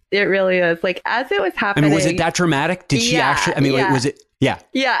is. It really is. Like, as it was happening. I mean, was it that dramatic? Did she actually? I mean, was it? Yeah.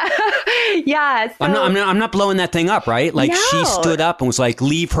 Yeah. Yeah. So, I'm not blowing that thing up, right? Like, no. She stood up and was like,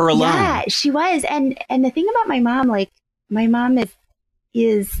 "Leave her alone." Yeah, she was. And the thing about my mom, like, my mom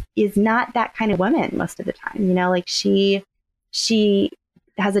is not that kind of woman most of the time. Like she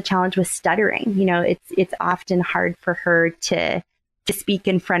has a challenge with stuttering. It's often hard for her to speak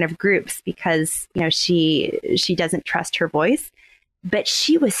in front of groups because, she doesn't trust her voice. But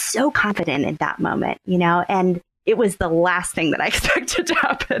she was so confident in that moment, and it was the last thing that I expected to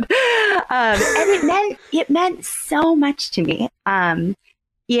happen. And it meant so much to me.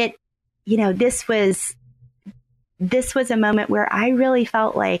 This was a moment where I really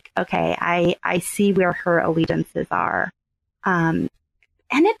felt like, okay, I see where her allegiances are.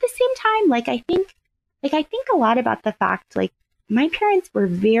 And at the same time, I think a lot about the fact, like, my parents were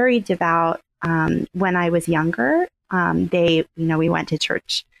very devout when I was younger. We went to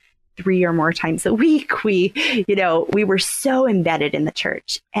church 3 or more times a week. We were so embedded in the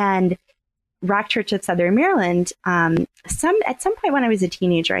church. And Rock Church of Southern Maryland, at some point when I was a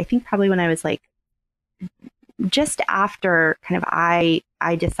teenager, I think probably when I was like just after kind of I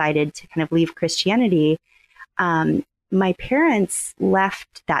decided to kind of leave Christianity, my parents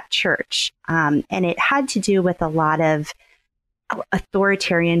left that church. And it had to do with a lot of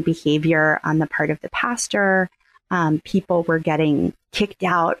authoritarian behavior on the part of the pastor. People were getting kicked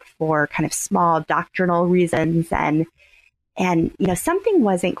out for kind of small doctrinal reasons. And something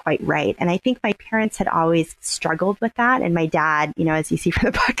wasn't quite right. And I think my parents had always struggled with that. And my dad, as you see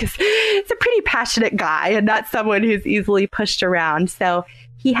from the book, is a pretty passionate guy and not someone who's easily pushed around. So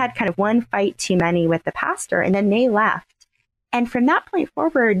he had kind of one fight too many with the pastor, and then they left. And from that point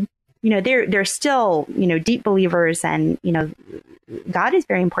forward, they're still, deep believers, and, God is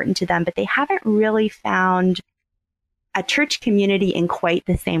very important to them, but they haven't really found a church community in quite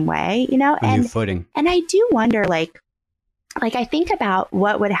the same way, On your footing. And I do wonder, like I think about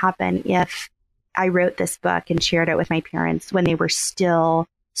what would happen if I wrote this book and shared it with my parents when they were still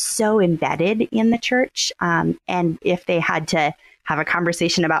so embedded in the church, and if they had to have a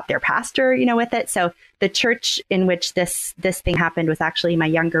conversation about their pastor, with it. So the church in which this thing happened was actually my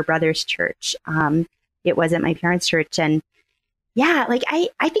younger brother's church. It wasn't my parents' church. And yeah,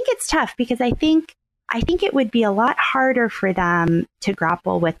 I think it's tough because I think it would be a lot harder for them to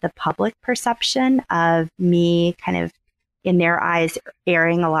grapple with the public perception of me kind of, in their eyes,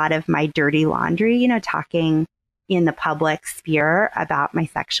 airing a lot of my dirty laundry, talking in the public sphere about my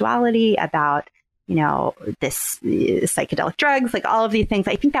sexuality, about, this psychedelic drugs, like all of these things.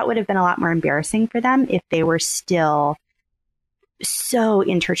 I think that would have been a lot more embarrassing for them if they were still so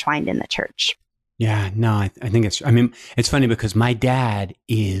intertwined in the church. Yeah, no, I think it's funny because my dad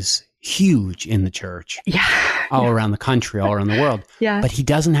is huge in the church. Yeah. All around the country, all around the world. Yeah. But he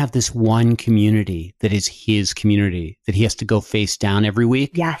doesn't have this one community that is his community that he has to go face down every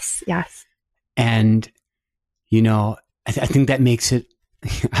week. Yes. Yes. And, I think that makes it,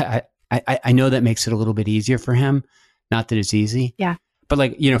 I know that makes it a little bit easier for him. Not that it's easy. Yeah.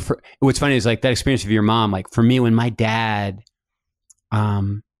 But what's funny is that experience of your mom, for me, when my dad,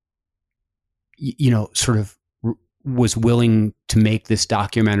 sort of was willing to make this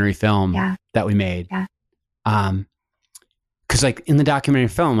documentary film that we made. Yeah. Cause in the documentary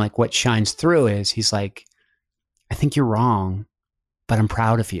film, what shines through is he's like, I think you're wrong, but I'm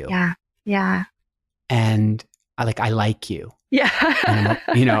proud of you. Yeah. Yeah. And I like you. Yeah. And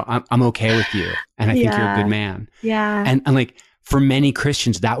I'm okay with you. And I think you're a good man. Yeah. And for many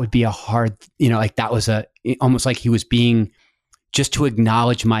Christians, that would be a hard, that was almost like he was being just to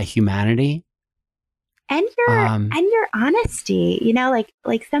acknowledge my humanity. And your honesty,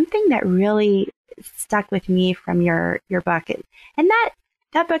 like something that really stuck with me from your book. And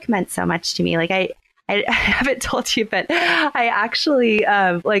that book meant so much to me. I haven't told you, but I actually,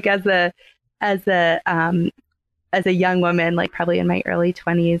 as a young woman, probably in my early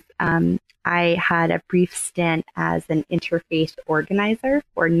 20s, I had a brief stint as an interfaith organizer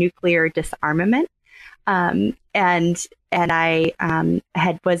for nuclear disarmament. And I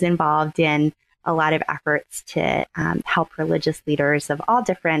was involved in a lot of efforts to help religious leaders of all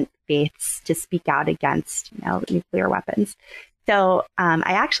different faiths to speak out against, nuclear weapons. So I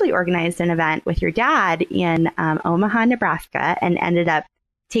actually organized an event with your dad in Omaha, Nebraska, and ended up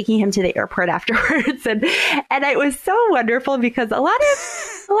taking him to the airport afterwards. And it was so wonderful because a lot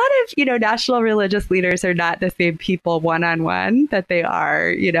of national religious leaders are not the same people one-on-one that they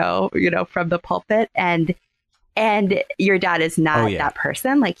are, from the pulpit. And your dad is not that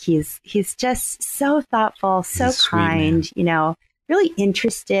person. He's just so thoughtful, so kind, really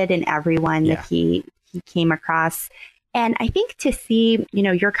interested in everyone that he came across. And I think to see,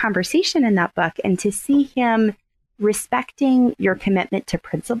 your conversation in that book and to see him respecting your commitment to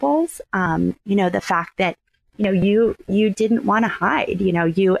principles, the fact that, you didn't want to hide,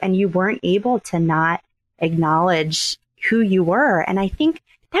 you weren't able to not acknowledge who you were. And I think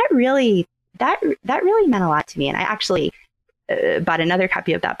that really meant a lot to me. And I actually bought another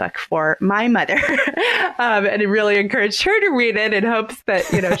copy of that book for my mother, and it really encouraged her to read it in hopes that,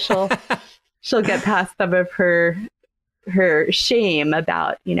 she'll get past some of her shame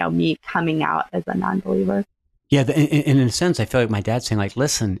about, me coming out as a non-believer. Yeah. In a sense, I feel like my dad's saying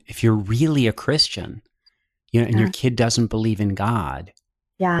listen, if you're really a Christian, and your kid doesn't believe in God,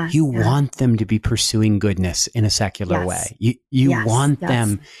 you want them to be pursuing goodness in a secular way. You want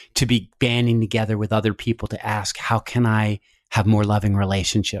them to be banding together with other people to ask, how can I have more loving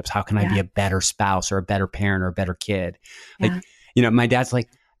relationships? How can I be a better spouse or a better parent or a better kid? My dad's like,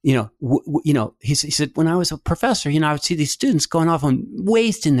 he said, when I was a professor, I would see these students going off on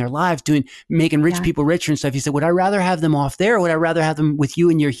wasting their lives making rich people richer and stuff. He said, would I rather have them off there? Or would I rather have them with you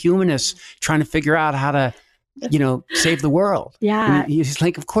and your humanists trying to figure out how to, save the world? Yeah. And he's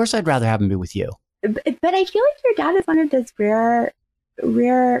like, of course I'd rather have them be with you. But I feel like your dad is one of those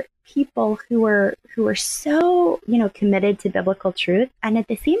rare people who are so, committed to biblical truth. And at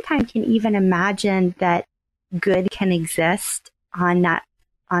the same time can even imagine that good can exist on the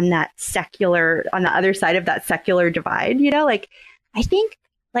other side of that secular divide, I think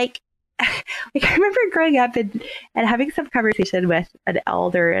like I remember growing up and having some conversation with an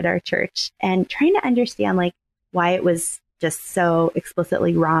elder in our church and trying to understand like why it was just so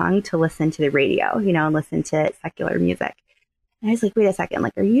explicitly wrong to listen to the radio, and listen to secular music. And I was like, wait a second,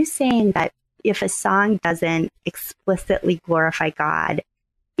 like, are you saying that if a song doesn't explicitly glorify God,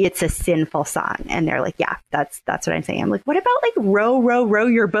 it's a sinful song? And they're like, yeah, that's what I'm saying. I'm like, what about like row, row, row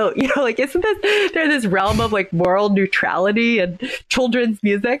your boat? Like, isn't this realm of like moral neutrality and children's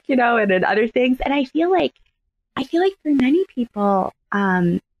music, and other things? And I feel like for many people,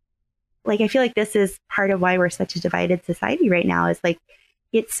 like, I feel like this is part of why we're such a divided society right now, is like,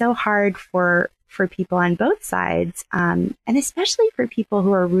 it's so hard for people on both sides. And especially for people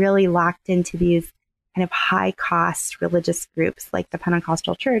who are really locked into these kind of high cost religious groups like the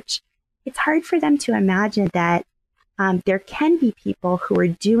Pentecostal Church, it's hard for them to imagine that there can be people who are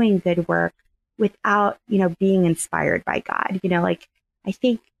doing good work without, being inspired by God. Like, I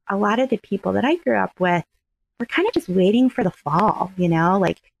think a lot of the people that I grew up with were kind of just waiting for the fall,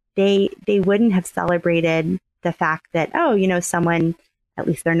 like they wouldn't have celebrated the fact that, someone, at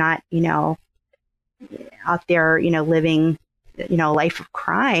least they're not, out there, living a life of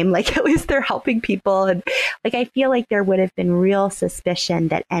crime, like at least they're helping people. And like, I feel like there would have been real suspicion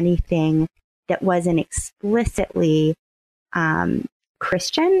that anything that wasn't explicitly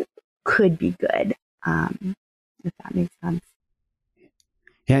Christian could be good, if that makes sense.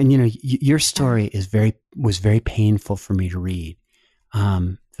 Yeah. And, your story was very painful for me to read.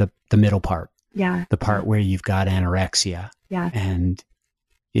 The middle part. Yeah. The part where you've got anorexia. Yeah. And,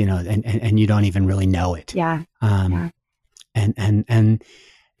 and you don't even really know it. Yeah. Yeah. And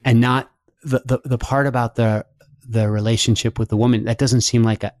not the part about the relationship with the woman, that doesn't seem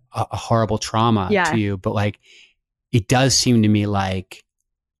like a horrible trauma to you, but like, it does seem to me like,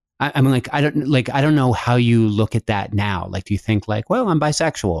 I mean, like, I don't know how you look at that now. Like, do you think like, well, I'm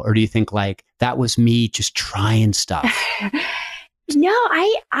bisexual, or do you think like that was me just trying stuff? No,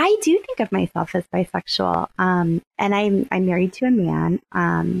 I do think of myself as bisexual. And I'm married to a man.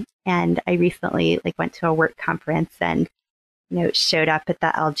 And I recently like went to a work conference and, showed up at the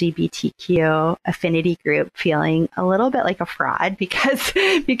LGBTQ affinity group feeling a little bit like a fraud because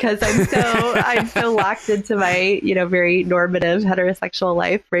I'm so locked into my, very normative heterosexual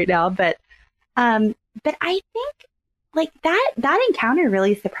life right now. But I think like that encounter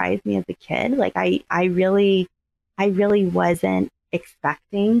really surprised me as a kid. Like I really wasn't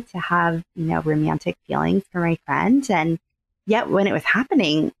expecting to have, romantic feelings for my friend. And yet when it was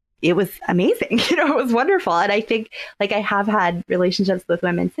happening, it was amazing. It was wonderful. And I think like I have had relationships with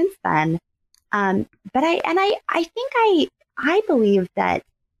women since then. But I think I believe that,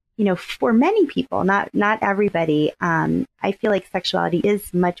 for many people, not everybody, I feel like sexuality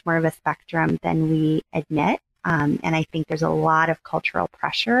is much more of a spectrum than we admit. And I think there's a lot of cultural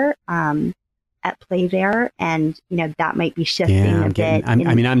pressure, at play there. And, that might be shifting a bit.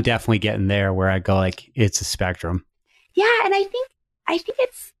 I'm definitely getting there where I go like, it's a spectrum. Yeah. And I think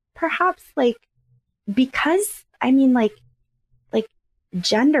it's perhaps like, because like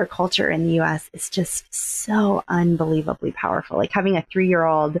gender culture in the US is just so unbelievably powerful. Like having a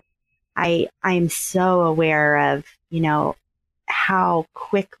 3-year-old, I'm so aware of, how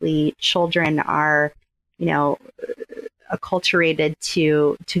quickly children are, acculturated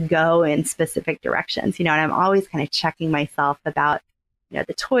to go in specific directions, and I'm always kind of checking myself about,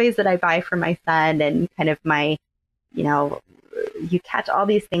 the toys that I buy for my son and kind of my, you catch all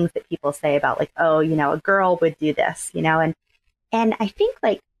these things that people say about like, oh, a girl would do this, and I think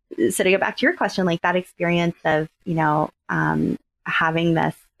like, so to go back to your question, like that experience of, having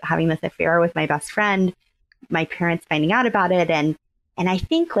this affair with my best friend, my parents finding out about it. And I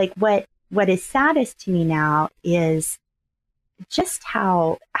think like what is saddest to me now is just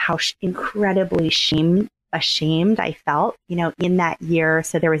how incredibly ashamed I felt, in that year.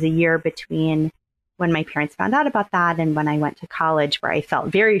 So there was a year between when my parents found out about that and when I went to college, where I felt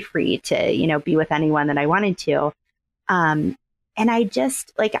very free to, be with anyone that I wanted to. And I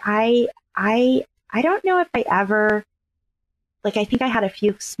just like, I don't know if I ever, like, I think I had a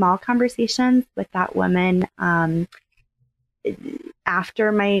few small conversations with that woman,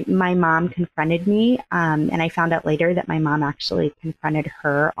 after my mom confronted me. And I found out later that my mom actually confronted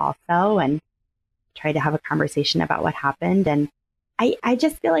her also and tried to have a conversation about what happened. And I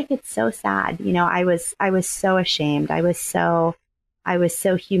just feel like it's so sad. I was so ashamed. I was so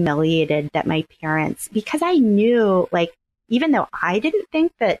humiliated that my parents, because I knew, like, even though I didn't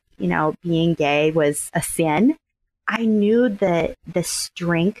think that, being gay was a sin, I knew the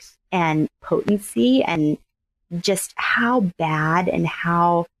strength and potency and just how bad and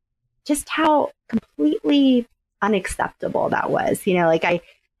how completely unacceptable that was. Like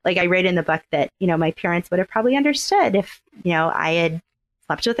like I write in the book that, my parents would have probably understood if, I had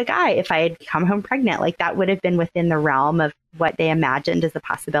slept with a guy, if I had come home pregnant, like that would have been within the realm of what they imagined as a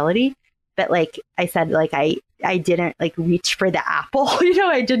possibility. But like I said, like I didn't like reach for the apple,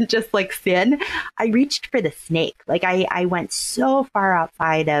 I didn't just like sin. I reached for the snake. Like I went so far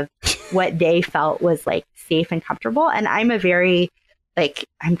outside of what they felt was like safe and comfortable. And I'm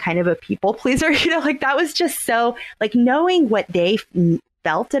I'm kind of a people pleaser, like that was just so like knowing what they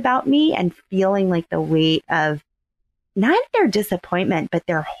felt about me and feeling like the weight of not their disappointment, but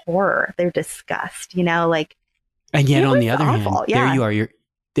their horror, their disgust, like. And yet on the other awful. hand, Yeah. there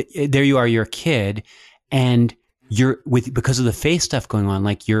you are, you're a kid, and because of the faith stuff going on,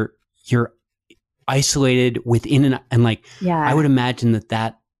 like you're isolated within and like, I would imagine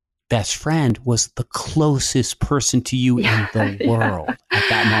that best friend was the closest person to you in the world at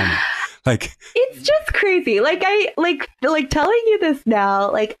that moment. Like, it's just crazy. Like I like telling you this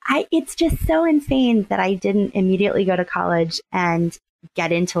now, like it's just so insane that I didn't immediately go to college and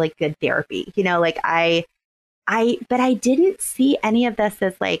get into like good therapy, like but I didn't see any of this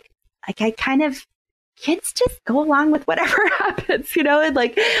as like I kind of, kids just go along with whatever happens, and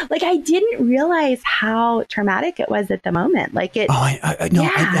like I didn't realize how traumatic it was at the moment. Like it. Oh,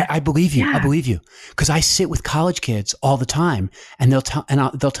 I believe you. Yeah. I believe you. Cause I sit with college kids all the time and they'll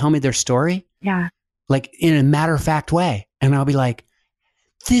tell me their story. Yeah. Like in a matter of fact way. And I'll be like,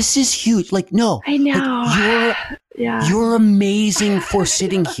 this is huge. Like, no, I know. Like, you're amazing for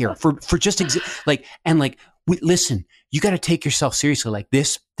sitting here for just listen, you got to take yourself seriously. Like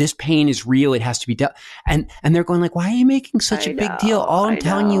this pain is real. It has to be dealt. And they're going like, why are you making such a big deal? All I'm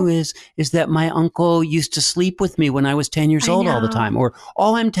telling you is that my uncle used to sleep with me when I was 10 years old all the time. Or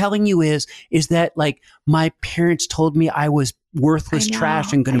all I'm telling you is that like my parents told me I was worthless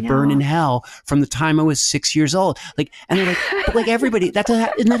trash and going to burn in hell from the time I was 6 years old. Like, and they're like, but like everybody, isn't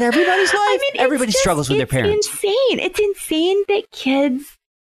that everybody's life? I mean, everybody struggles with their parents. It's insane. It's insane that kids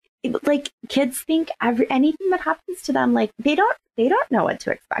think anything that happens to them, like they don't know what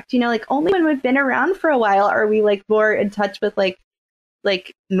to expect, like only when we've been around for a while are we like more in touch with like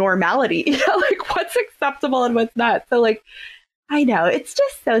normality, like what's acceptable and what's not. So like, I know it's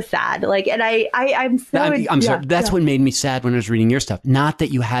just so sad. Like, and I'm sorry. That's what made me sad when I was reading your stuff. Not that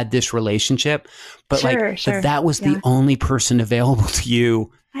you had this relationship, but that was the only person available to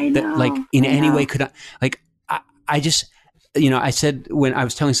you that like in any way could, like, I just, I said when I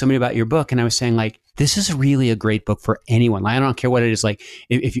was telling somebody about your book and I was saying like, this is really a great book for anyone. Like, I don't care what it is. Like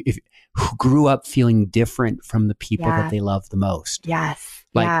if who grew up feeling different from the people that they love the most. Yes.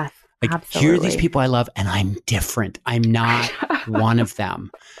 Like, yes. Like absolutely. Here are these people I love and I'm different. I'm not one of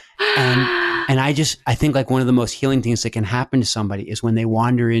them. And I think like one of the most healing things that can happen to somebody is when they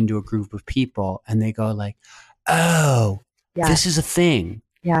wander into a group of people and they go like, oh, this is a thing.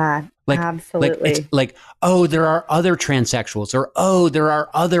 Yeah, like, absolutely. Like, it's like, oh, there are other transsexuals, or oh, there are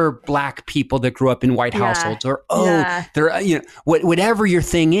other Black people that grew up in white households, or there are, whatever your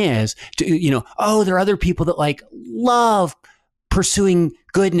thing is, oh, there are other people that like love pursuing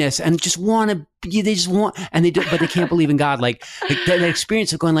goodness and just want to. They just want, and they do, but they can't believe in God. Like that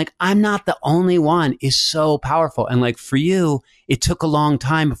experience of going like, I'm not the only one is so powerful. And like for you, it took a long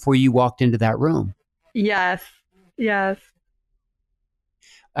time before you walked into that room. Yes. Yes.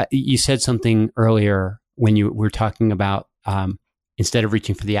 You said something earlier when you were talking about instead of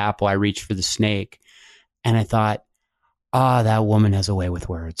reaching for the apple, I reached for the snake. And I thought, that woman has a way with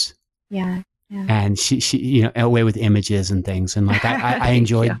words. Yeah. Yeah. And she a way with images and things. And like I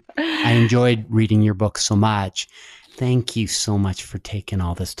enjoyed reading your book so much. Thank you so much for taking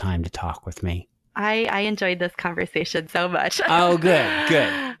all this time to talk with me. I enjoyed this conversation so much. Oh,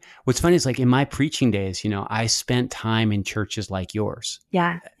 good. What's funny is like in my preaching days, I spent time in churches like yours.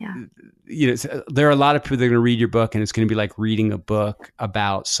 Yeah. There are a lot of people that are going to read your book and it's going to be like reading a book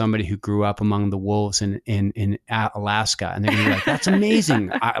about somebody who grew up among the wolves in Alaska. And they're going to be like, that's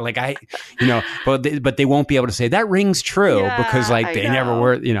amazing. But they won't be able to say that rings true because like they never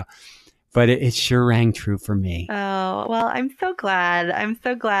were, But it sure rang true for me. Oh, well, I'm so glad.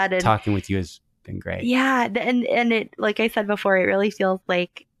 And talking with you has been great. Yeah. And it, like I said before, it really feels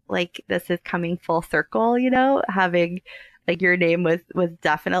like this is coming full circle, having like your name was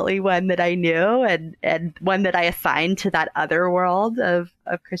definitely one that I knew and one that I assigned to that other world of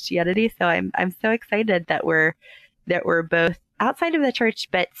Christianity. So I'm so excited that we're both outside of the church,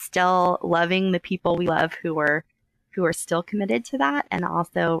 but still loving the people we love who are still committed to that and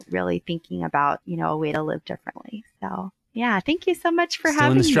also really thinking about, a way to live differently. So yeah, thank you so much for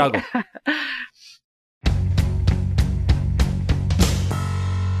having me. Still in the struggle.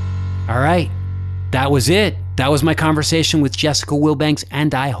 All right. That was it. That was my conversation with Jessica Wilbanks,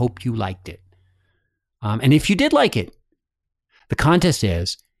 and I hope you liked it. And if you did like it, the contest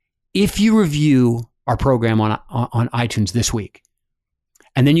is, if you review our program on iTunes this week,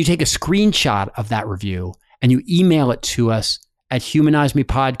 and then you take a screenshot of that review and you email it to us at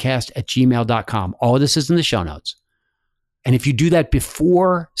humanizemepodcast@gmail.com. All of this is in the show notes. And if you do that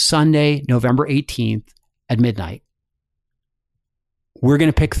before Sunday, November 18th at midnight, we're going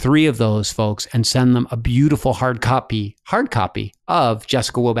to pick 3 of those folks and send them a beautiful hard copy of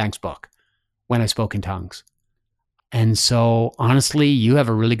Jessica Wilbanks' book, When I Spoke in Tongues. And so, honestly, you have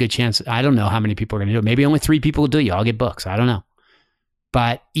a really good chance. I don't know how many people are going to do it. Maybe only 3 people will do it. You all get books. I don't know.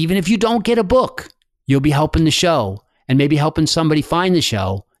 But even if you don't get a book, you'll be helping the show and maybe helping somebody find the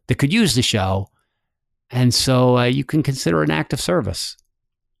show that could use the show. And so you can consider it an act of service.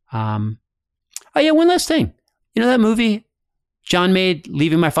 Oh, yeah, one last thing. You know that movie John made,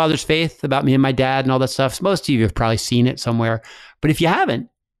 Leaving My Father's Faith, about me and my dad and all that stuff? Most of you have probably seen it somewhere. But if you haven't,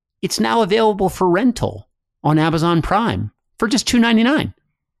 it's now available for rental on Amazon Prime for just $2.99.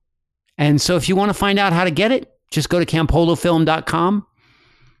 And so if you want to find out how to get it, just go to campolofilm.com,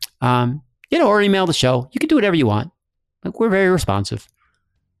 or email the show. You can do whatever you want. Like, we're very responsive.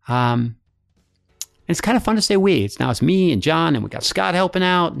 And it's kind of fun to say we. It's me and John, and we got Scott helping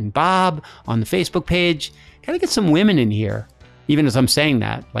out, and Bob on the Facebook page. Got to get some women in here. Even as I'm saying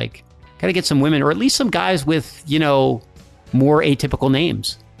that, got to get some women, or at least some guys with, more atypical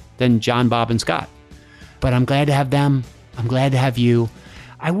names than John, Bob, and Scott. But I'm glad to have them. I'm glad to have you.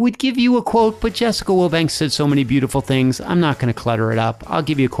 I would give you a quote, but Jessica Wilbanks said so many beautiful things. I'm not going to clutter it up. I'll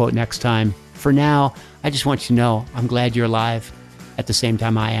give you a quote next time. For now, I just want you to know I'm glad you're alive at the same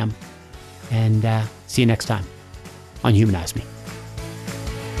time I am. And see you next time on Humanize Me.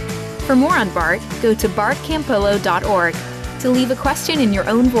 For more on Bart, go to bartcampolo.org. To leave a question in your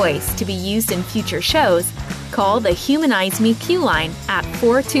own voice to be used in future shows, call the Humanize Me Q line at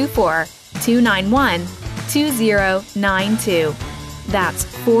 424-291-2092. That's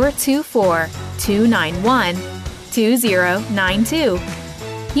 424-291-2092.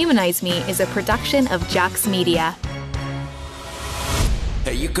 Humanize Me is a production of Jax Media.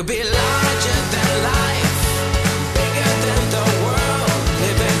 You could be larger than life.